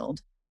this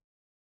field?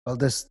 Well,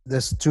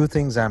 there's two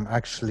things I'm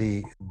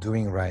actually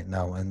doing right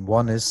now, and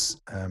one is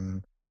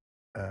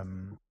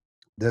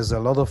there's a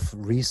lot of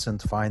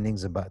recent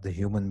findings about the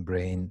human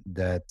brain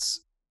that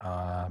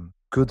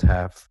could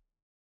have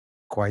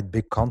quite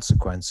big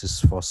consequences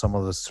for some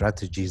of the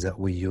strategies that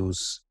we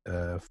use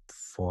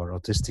for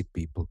autistic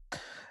people.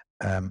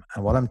 And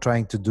what I'm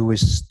trying to do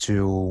is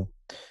to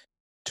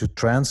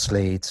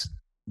translate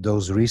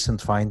those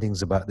recent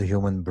findings about the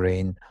human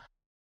brain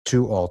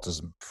to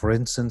autism. For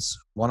instance,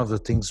 one of the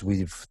things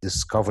we've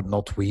discovered,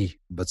 not we,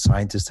 but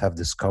scientists have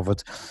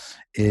discovered,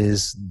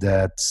 is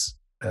that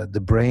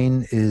the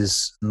brain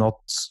is not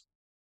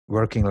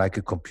working like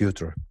a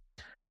computer,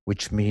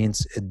 which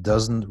means it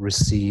doesn't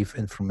receive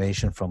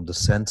information from the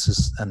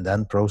senses and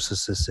then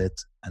processes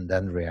it and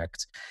then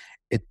reacts.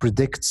 It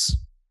predicts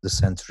the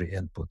sensory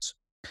inputs.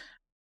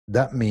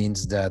 That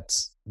means that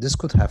this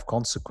could have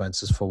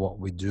consequences for what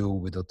we do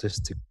with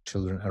autistic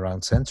children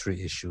around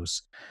sensory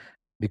issues,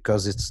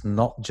 because it's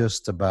not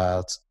just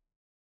about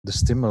the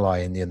stimuli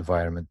in the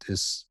environment,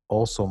 it's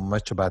also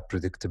much about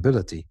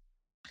predictability.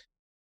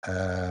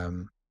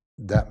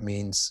 That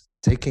means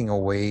taking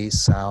away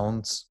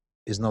sounds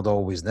is not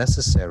always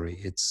necessary.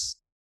 It's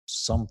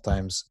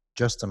sometimes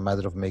just a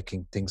matter of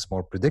making things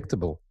more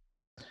predictable.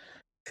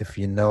 If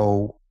you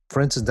know,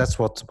 for instance, that's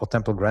what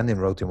Temple Grandin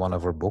wrote in one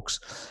of her books,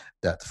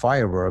 that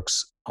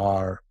fireworks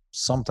are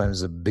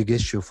sometimes a big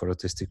issue for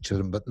autistic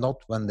children, but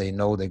not when they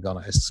know they're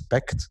going to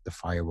expect the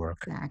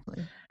firework.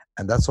 Exactly.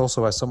 And that's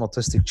also why some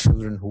autistic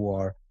children who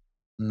are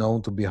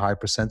known to be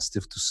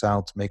hypersensitive to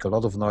sound make a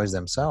lot of noise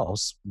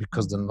themselves,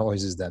 because the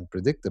noise is then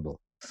predictable.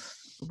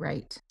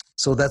 Right.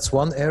 So that's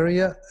one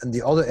area. And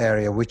the other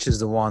area, which is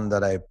the one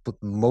that I put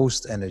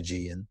most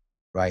energy in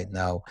right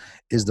now,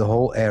 is the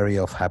whole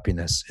area of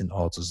happiness in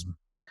autism.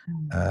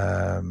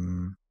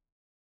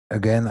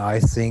 Again, I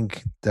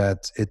think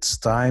that it's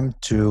time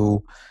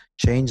to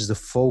change the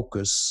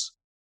focus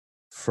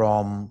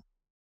from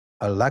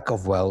a lack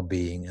of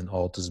well-being in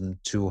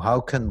autism to how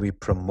can we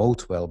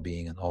promote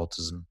well-being in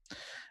autism.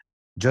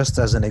 Just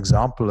as an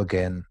example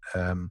again,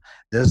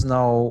 there's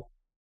now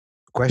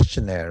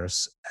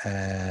questionnaires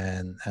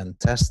and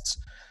tests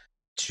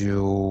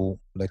to,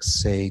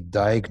 let's say,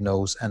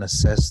 diagnose and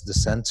assess the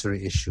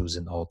sensory issues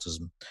in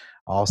autism,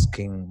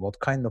 asking what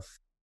kind of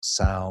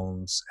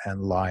sounds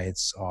and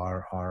lights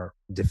are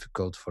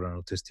difficult for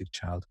an autistic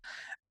child.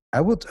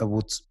 I would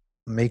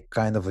make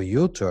kind of a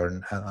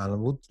U-turn, and I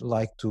would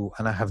like to,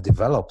 and I have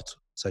developed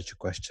such a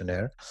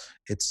questionnaire.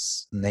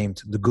 It's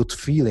named the Good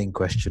Feeling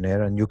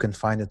Questionnaire, and you can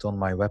find it on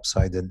my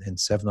website in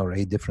 7 or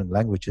 8 different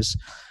languages.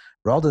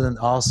 Rather than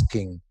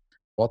asking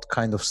what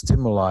kind of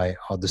stimuli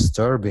are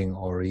disturbing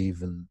or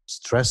even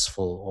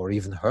stressful or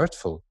even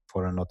hurtful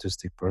for an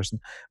autistic person,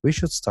 we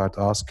should start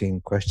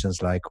asking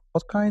questions like,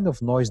 what kind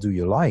of noise do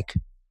you like?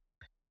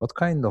 What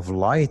kind of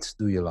light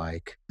do you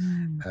like?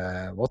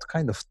 What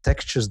kind of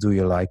textures do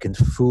you like in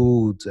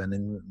food, and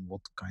in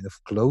what kind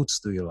of clothes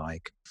do you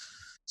like?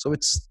 So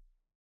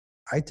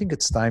I think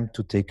it's time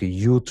to take a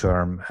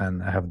U-turn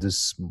and have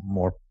this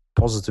more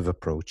positive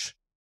approach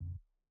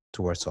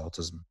towards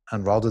autism.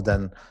 And rather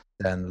than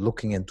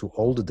looking into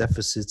all the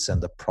deficits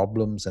and the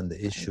problems and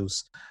the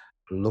issues,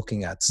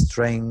 looking at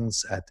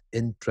strengths, at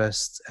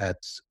interests, at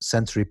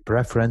sensory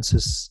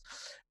preferences,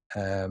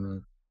 a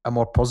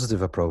more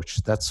positive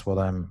approach. That's what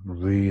I'm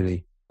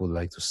really would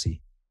like to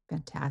see.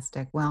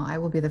 Fantastic. Well, I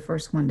will be the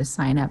first one to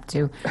sign up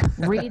to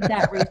read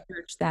that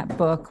research, that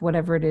book,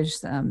 whatever it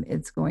is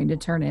it's going to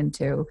turn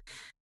into.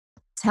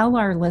 Tell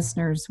our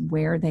listeners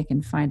where they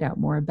can find out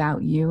more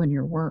about you and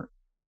your work.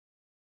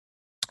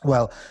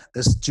 Well,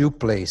 there's two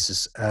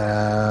places.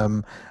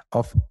 There's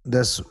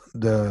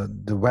the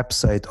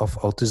website of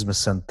Autisme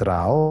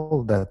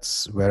Centraal.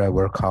 That's where I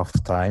work half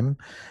time.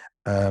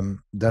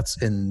 That's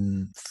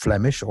in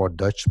Flemish or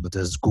Dutch, but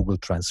there's Google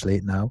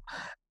Translate now.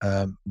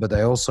 But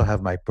I also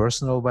have my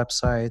personal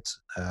website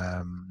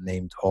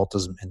named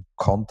Autism in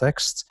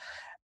Context.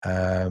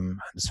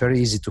 It's very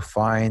easy to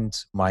find,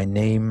 my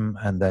name,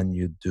 and then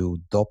you do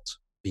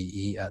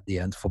 .be at the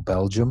end for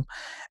Belgium.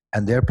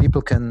 And there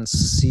people can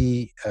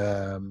see,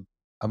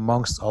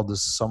 amongst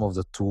others, some of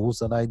the tools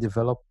that I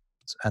developed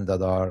and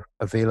that are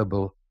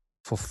available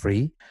for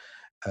free.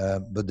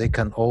 But they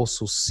can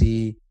also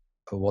see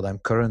what I'm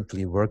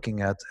currently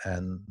working at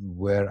and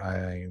where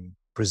I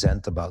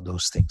present about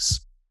those things.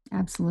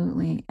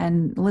 Absolutely.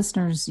 And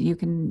listeners, you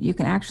can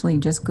actually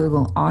just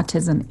Google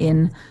Autism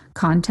in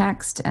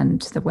Context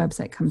and the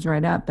website comes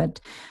right up. But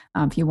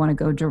if you want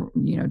to go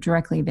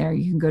directly there,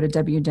 you can go to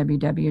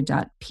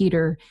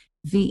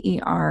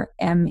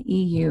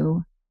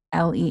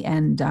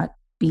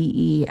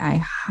www.petervermeulen.be. I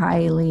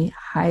highly,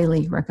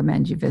 highly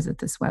recommend you visit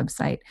this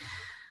website.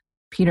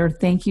 Peter,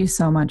 thank you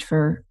so much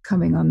for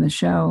coming on the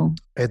show.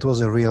 It was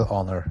a real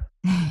honor.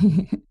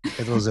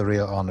 It was a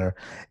real honor.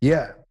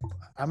 Yeah,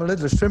 I'm a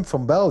little shrimp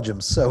from Belgium,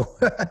 so.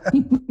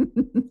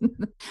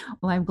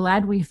 Well, I'm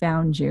glad we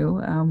found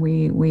you.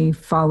 We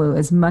follow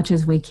as much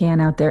as we can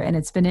out there, and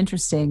it's been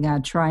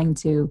interesting trying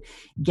to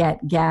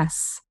get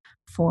guests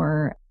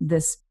for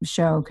this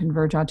show,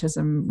 Converge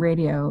Autism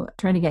Radio.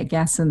 Trying to get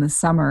guests in the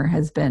summer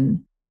has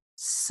been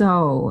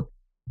so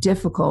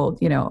difficult,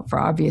 for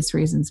obvious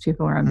reasons.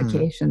 People are on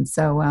vacation.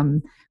 So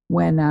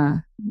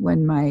when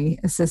my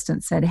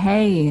assistant said,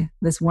 "Hey,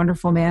 this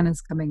wonderful man is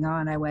coming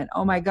on," I went,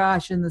 "Oh my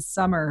gosh, in the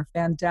summer,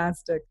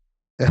 fantastic."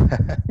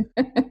 But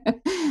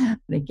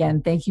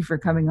again, thank you for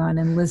coming on,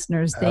 and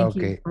listeners, thank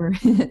you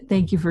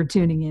for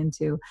tuning in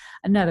to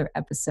another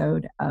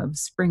episode of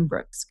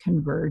Springbrook's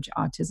Converge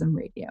Autism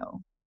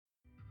Radio.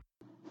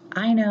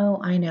 I know,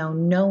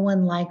 no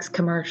one likes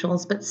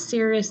commercials, but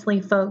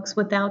seriously, folks,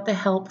 without the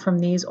help from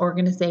these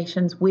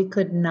organizations, we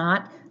could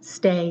not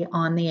stay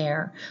on the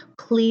air.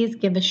 Please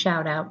give a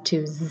shout out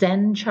to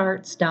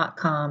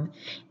zencharts.com.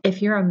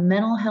 If you're a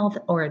mental health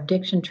or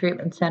addiction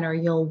treatment center,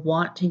 you'll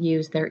want to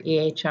use their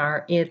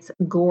EHR. It's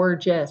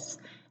gorgeous,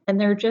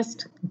 and they're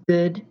just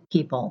good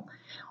people.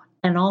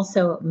 And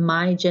also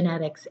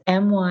MyGenetics,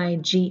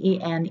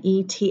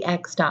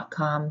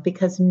 MyGenetx.com,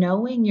 because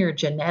knowing your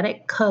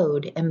genetic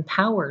code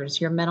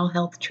empowers your mental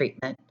health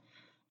treatment.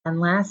 And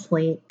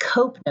lastly,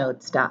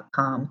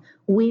 CopeNotes.com.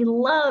 We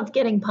love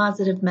getting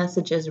positive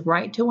messages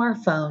right to our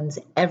phones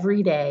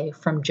every day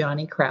from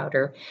Johnny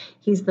Crowder.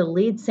 He's the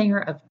lead singer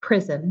of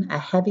Prison, a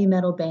heavy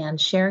metal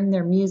band sharing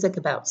their music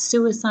about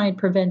suicide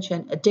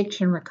prevention,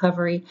 addiction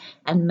recovery,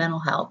 and mental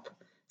health.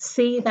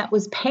 See, that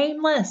was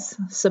painless.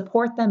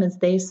 Support them as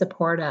they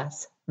support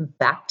us.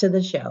 Back to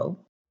the show.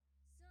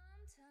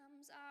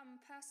 Sometimes I'm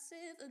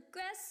passive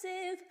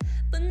aggressive,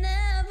 but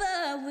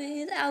never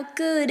without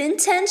good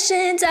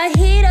intentions. I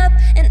heat up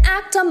and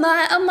act on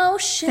my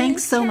emotions.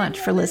 Thanks so much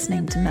for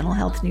listening to Mental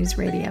Health News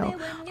Radio.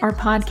 Our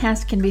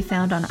podcast can be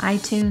found on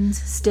iTunes,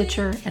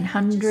 Stitcher, and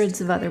hundreds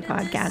of other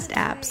podcast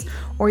apps.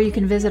 Or you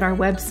can visit our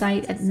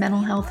website at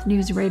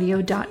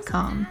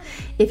mentalhealthnewsradio.com.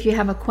 If you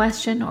have a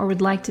question or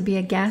would like to be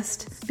a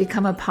guest,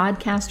 become a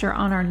podcaster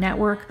on our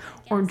network,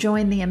 or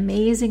join the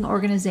amazing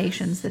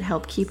organizations that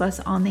help keep us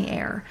on the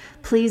air,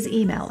 please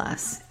email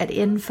us at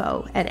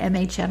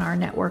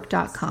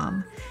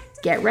info@mhnrnetwork.com.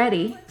 Get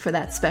ready for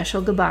that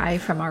special goodbye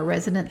from our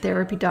resident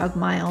therapy dog,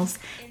 Miles,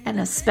 and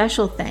a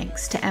special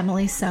thanks to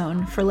Emily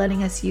Sohn for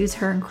letting us use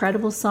her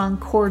incredible song,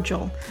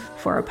 Cordial,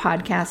 for our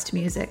podcast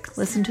music.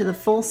 Listen to the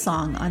full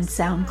song on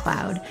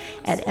SoundCloud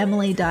at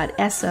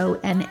emily.sonne.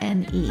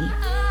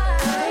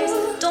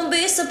 Don't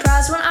be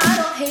surprised when I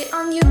don't hate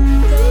on you.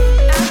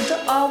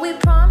 After all, we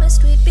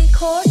promised we'd be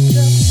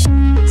cordial.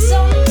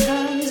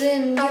 Sometimes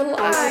in you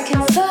I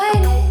can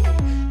fight it.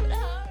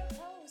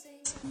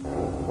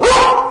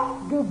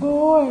 Good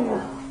boy.